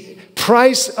 the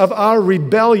price of our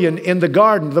rebellion in the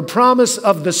garden, the promise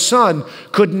of the son,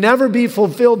 could never be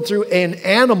fulfilled through an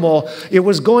animal. It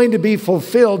was going to be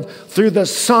fulfilled through the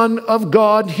Son of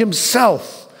God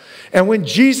himself. And when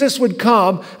Jesus would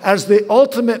come as the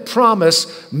ultimate promise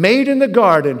made in the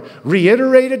garden,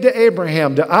 reiterated to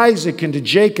Abraham, to Isaac, and to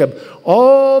Jacob,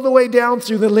 all the way down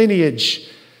through the lineage,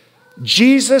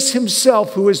 Jesus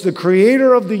himself, who is the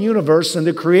creator of the universe and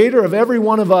the creator of every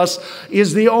one of us,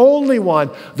 is the only one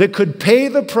that could pay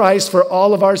the price for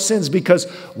all of our sins, because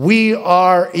we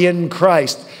are in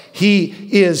Christ. He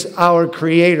is our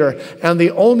creator, and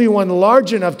the only one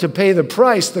large enough to pay the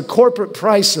price, the corporate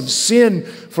price of sin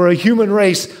for a human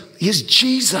race, is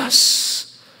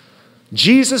Jesus.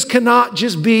 Jesus cannot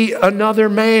just be another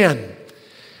man.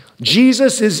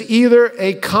 Jesus is either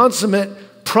a consummate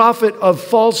prophet of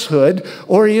falsehood,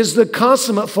 or he is the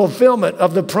consummate fulfillment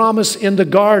of the promise in the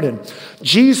garden.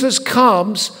 Jesus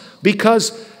comes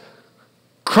because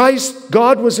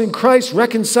God was in Christ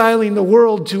reconciling the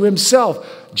world to himself.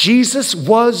 Jesus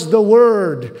was the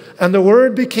Word, and the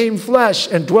Word became flesh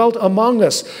and dwelt among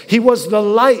us. He was the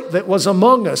light that was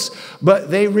among us,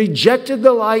 but they rejected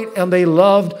the light and they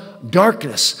loved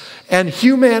darkness. And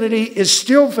humanity is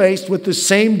still faced with the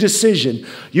same decision.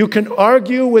 You can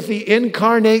argue with the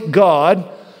incarnate God,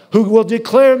 who will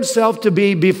declare himself to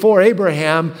be, before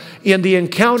Abraham, in the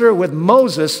encounter with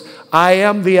Moses, "I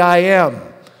am the I am."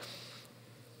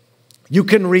 You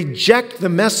can reject the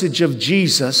message of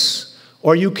Jesus,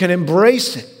 or you can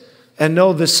embrace it and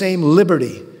know the same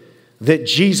liberty that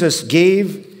Jesus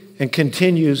gave and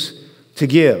continues to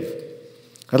give.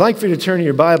 I'd like for you to turn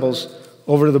your Bibles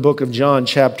over to the book of John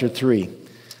chapter 3.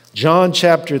 John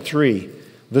chapter 3,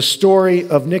 the story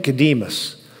of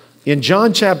Nicodemus. In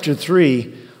John chapter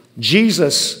 3,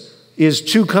 Jesus is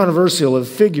too controversial a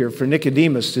figure for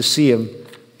Nicodemus to see him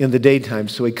in the daytime,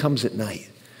 so he comes at night.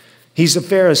 He's a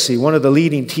Pharisee, one of the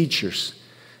leading teachers.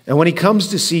 And when he comes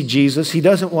to see Jesus, he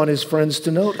doesn't want his friends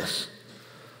to notice.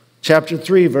 Chapter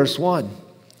 3, verse 1.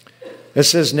 It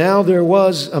says, "Now there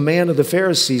was a man of the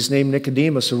Pharisees named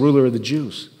Nicodemus, a ruler of the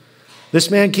Jews.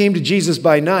 This man came to Jesus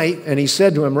by night, and he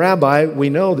said to him, 'Rabbi, we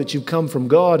know that you've come from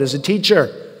God as a teacher.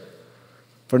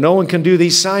 For no one can do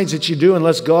these signs that you do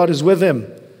unless God is with him.'"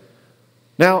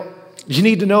 Now, you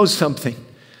need to know something.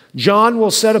 John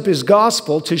will set up his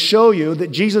gospel to show you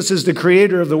that Jesus is the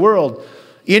creator of the world.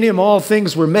 In him all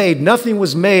things were made. Nothing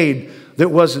was made that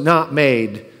was not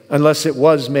made unless it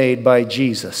was made by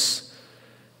Jesus.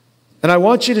 And I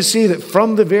want you to see that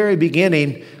from the very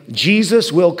beginning,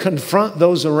 Jesus will confront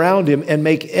those around him and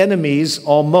make enemies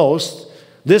almost.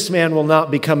 This man will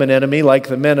not become an enemy like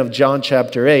the men of John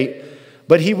chapter 8,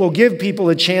 but he will give people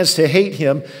a chance to hate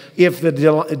him if the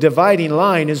dividing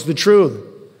line is the truth.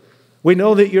 We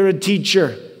know that you're a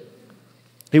teacher.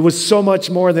 He was so much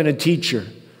more than a teacher.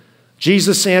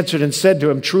 Jesus answered and said to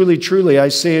him, "Truly, truly, I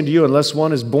say unto you, unless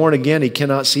one is born again, he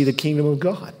cannot see the kingdom of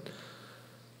God."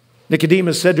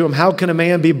 Nicodemus said to him, "How can a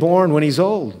man be born when he's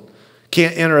old?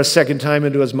 Can't enter a second time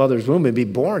into his mother's womb and be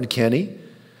born, can he?"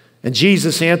 And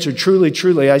Jesus answered, truly,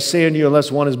 truly, I say unto you,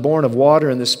 unless one is born of water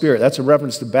and the Spirit. That's a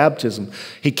reference to baptism.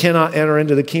 He cannot enter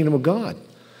into the kingdom of God.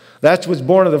 That's what's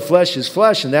born of the flesh is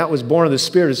flesh, and that was born of the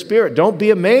Spirit is spirit. Don't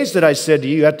be amazed that I said to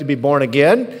you, you have to be born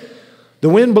again. The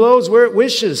wind blows where it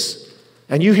wishes,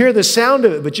 and you hear the sound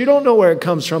of it, but you don't know where it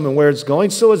comes from and where it's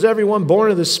going. So is everyone born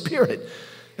of the Spirit.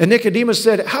 And Nicodemus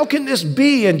said, how can this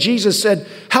be? And Jesus said,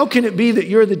 how can it be that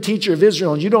you're the teacher of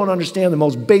Israel and you don't understand the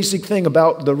most basic thing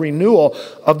about the renewal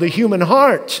of the human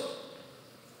heart?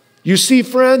 You see,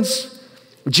 friends,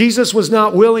 Jesus was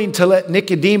not willing to let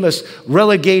Nicodemus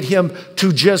relegate him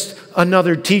to just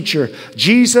another teacher.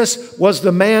 Jesus was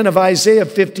the man of Isaiah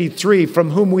 53,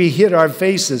 from whom we hid our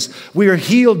faces. We are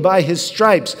healed by his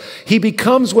stripes. He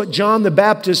becomes what John the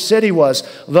Baptist said he was,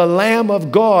 the Lamb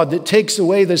of God that takes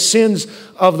away the sins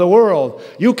of the world.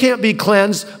 You can't be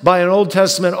cleansed by an Old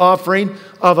Testament offering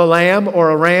of a lamb or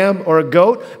a ram or a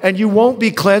goat, and you won't be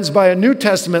cleansed by a New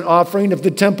Testament offering if the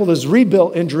temple is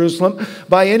rebuilt in Jerusalem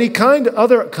by any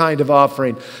other kind of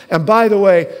offering. And by the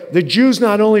way, the Jews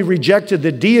not only rejected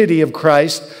the deity of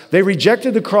Christ, they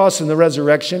rejected the cross and the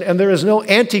resurrection, and there is no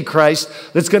antichrist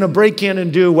that's going to break in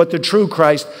and do what the true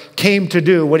Christ came to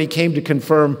do when he came to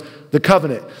confirm the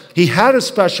covenant. He had a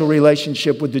special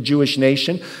relationship with the Jewish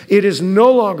nation. It is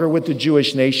no longer with the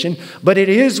Jewish nation, but it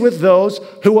is with those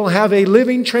who will have a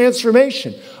living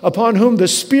transformation, upon whom the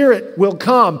Spirit will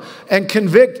come and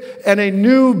convict, and a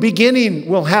new beginning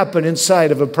will happen inside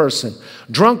of a person.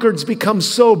 Drunkards become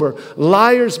sober.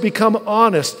 Liars become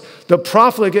honest. The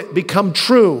profligate become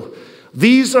true.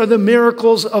 These are the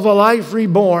miracles of a life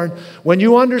reborn when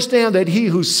you understand that he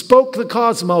who spoke the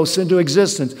cosmos into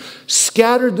existence,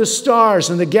 scattered the stars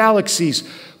and the galaxies,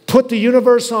 put the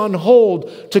universe on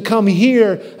hold to come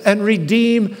here and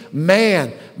redeem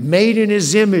man, made in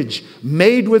his image,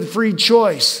 made with free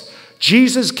choice.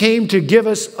 Jesus came to give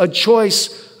us a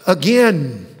choice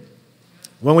again.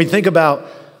 When we think about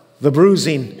the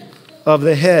bruising of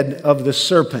the head of the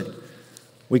serpent,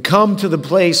 we come to the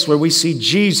place where we see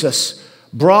Jesus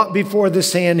brought before the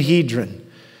Sanhedrin,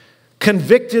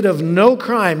 convicted of no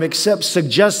crime except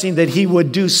suggesting that he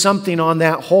would do something on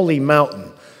that holy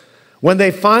mountain. When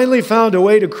they finally found a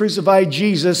way to crucify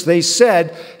Jesus, they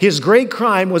said his great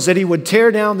crime was that he would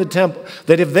tear down the temple,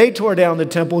 that if they tore down the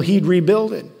temple, he'd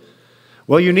rebuild it.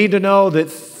 Well, you need to know that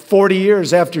 40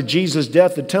 years after Jesus'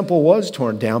 death, the temple was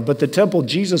torn down, but the temple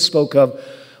Jesus spoke of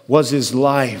was his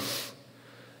life.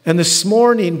 And this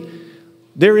morning,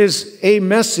 there is a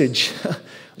message.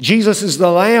 Jesus is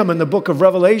the Lamb in the book of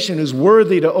Revelation who's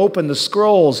worthy to open the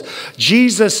scrolls.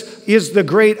 Jesus is the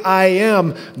great I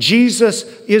am. Jesus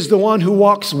is the one who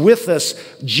walks with us.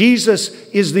 Jesus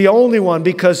is the only one,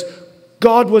 because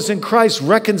God was in Christ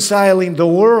reconciling the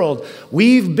world.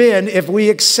 We've been, if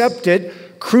we accept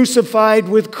it, crucified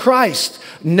with Christ.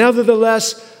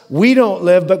 Nevertheless, we don't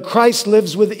live, but Christ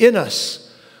lives within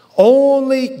us.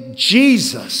 Only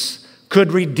Jesus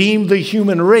could redeem the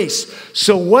human race.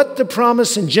 So what the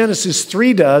promise in Genesis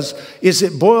 3 does is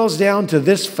it boils down to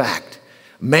this fact.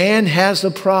 Man has a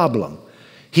problem.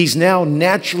 He's now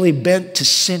naturally bent to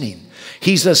sinning.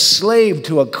 He's a slave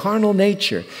to a carnal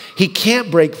nature. He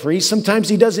can't break free. Sometimes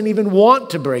he doesn't even want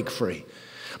to break free.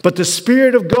 But the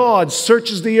Spirit of God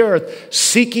searches the earth,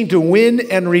 seeking to win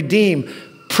and redeem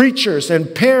preachers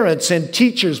and parents and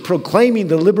teachers proclaiming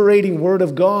the liberating word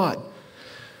of God.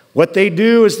 What they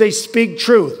do is they speak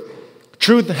truth.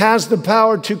 Truth has the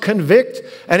power to convict,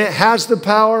 and it has the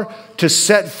power to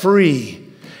set free.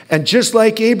 And just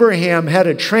like Abraham had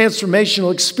a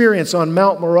transformational experience on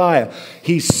Mount Moriah,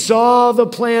 he saw the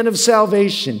plan of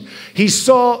salvation. He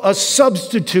saw a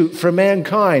substitute for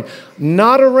mankind,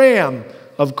 not a ram.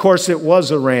 Of course, it was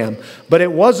a ram, but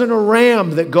it wasn't a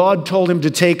ram that God told him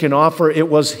to take and offer. It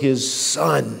was his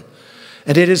son.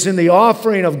 And it is in the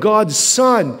offering of God's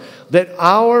Son that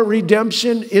our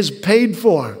redemption is paid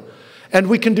for. And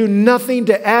we can do nothing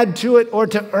to add to it or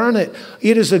to earn it.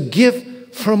 It is a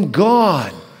gift from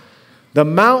God. The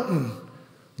mountain,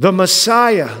 the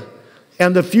Messiah,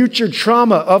 and the future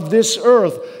trauma of this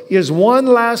earth is one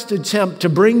last attempt to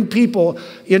bring people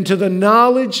into the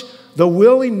knowledge, the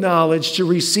willing knowledge to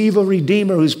receive a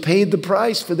Redeemer who's paid the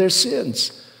price for their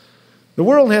sins. The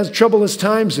world has troublous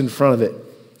times in front of it.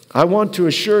 I want to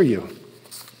assure you,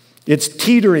 it's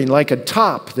teetering like a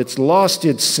top that's lost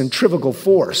its centrifugal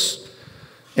force.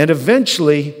 And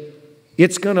eventually,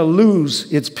 it's going to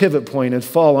lose its pivot point and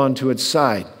fall onto its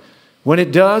side. When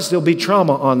it does, there'll be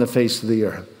trauma on the face of the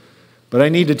earth. But I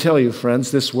need to tell you,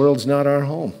 friends, this world's not our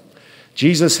home.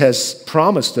 Jesus has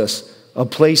promised us a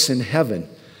place in heaven.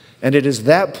 And it is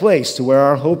that place to where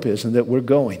our hope is and that we're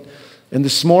going. And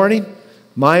this morning,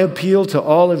 my appeal to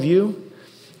all of you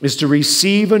is to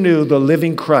receive anew the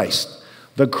living Christ,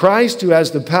 the Christ who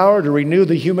has the power to renew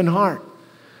the human heart.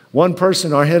 One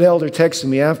person, our head elder, texted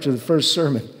me after the first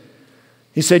sermon.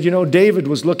 He said, you know, David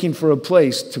was looking for a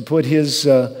place to put his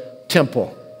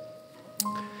temple.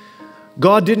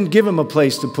 God didn't give him a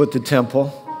place to put the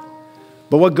temple.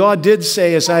 But what God did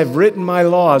say is, I have written my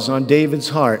laws on David's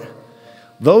heart.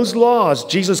 Those laws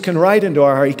Jesus can write into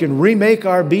our heart. He can remake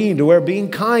our being to where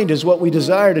being kind is what we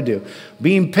desire to do.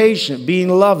 Being patient, being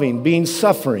loving, being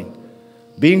suffering,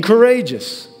 being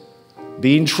courageous,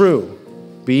 being true,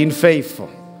 being faithful.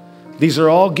 These are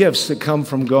all gifts that come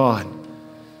from God.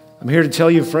 I'm here to tell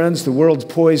you, friends, the world's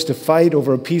poised to fight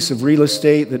over a piece of real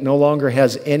estate that no longer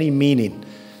has any meaning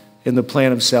in the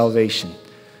plan of salvation.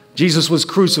 Jesus was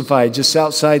crucified just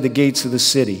outside the gates of the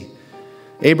city.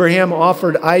 Abraham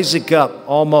offered Isaac up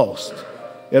almost.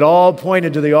 It all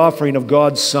pointed to the offering of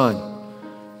God's Son.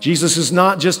 Jesus is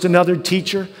not just another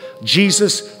teacher.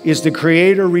 Jesus is the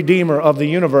creator, redeemer of the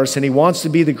universe, and he wants to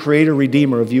be the creator,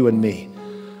 redeemer of you and me.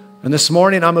 And this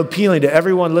morning, I'm appealing to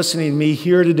everyone listening to me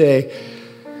here today.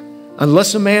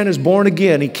 Unless a man is born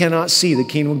again, he cannot see the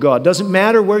kingdom of God. Doesn't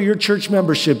matter where your church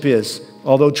membership is,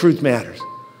 although truth matters.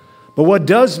 But what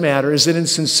does matter is that in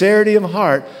sincerity of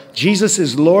heart, Jesus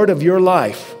is Lord of your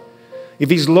life. If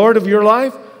he's Lord of your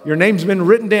life, your name's been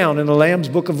written down in the Lamb's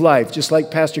Book of Life, just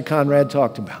like Pastor Conrad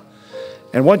talked about.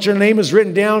 And once your name is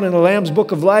written down in the Lamb's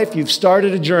Book of Life, you've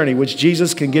started a journey which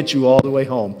Jesus can get you all the way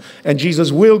home. And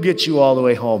Jesus will get you all the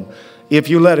way home if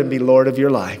you let him be Lord of your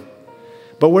life.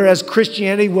 But whereas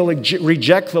Christianity will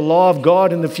reject the law of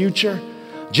God in the future,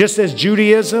 just as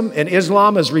Judaism and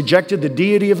Islam has rejected the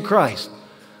deity of Christ,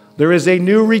 there is a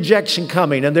new rejection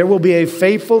coming, and there will be a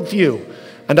faithful few.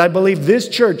 And I believe this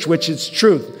church, which is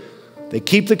truth, they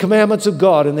keep the commandments of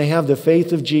God and they have the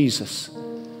faith of Jesus.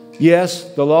 Yes,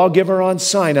 the lawgiver on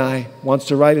Sinai wants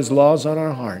to write his laws on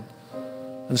our heart.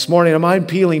 And this morning, I'm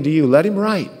appealing to you. Let him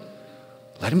write.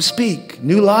 Let him speak.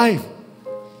 New life.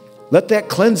 Let that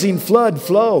cleansing flood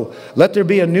flow. Let there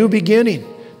be a new beginning.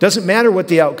 Doesn't matter what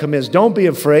the outcome is. Don't be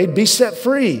afraid. Be set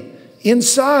free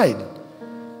inside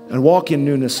and walk in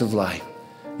newness of life.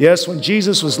 Yes, when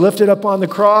Jesus was lifted up on the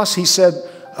cross, he said,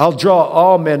 I'll draw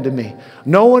all men to me.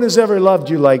 No one has ever loved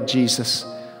you like Jesus.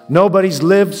 Nobody's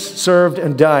lived, served,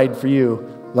 and died for you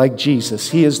like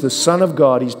Jesus. He is the Son of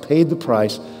God. He's paid the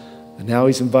price, and now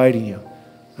he's inviting you.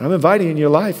 And I'm inviting you in your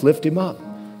life. Lift him up.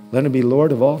 Let him be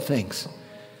Lord of all things.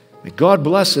 May God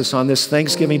bless us on this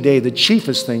Thanksgiving Day. The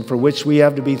chiefest thing for which we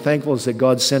have to be thankful is that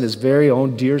God sent his very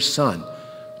own dear Son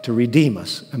to redeem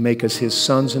us and make us his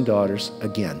sons and daughters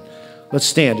again. Let's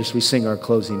stand as we sing our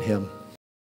closing hymn.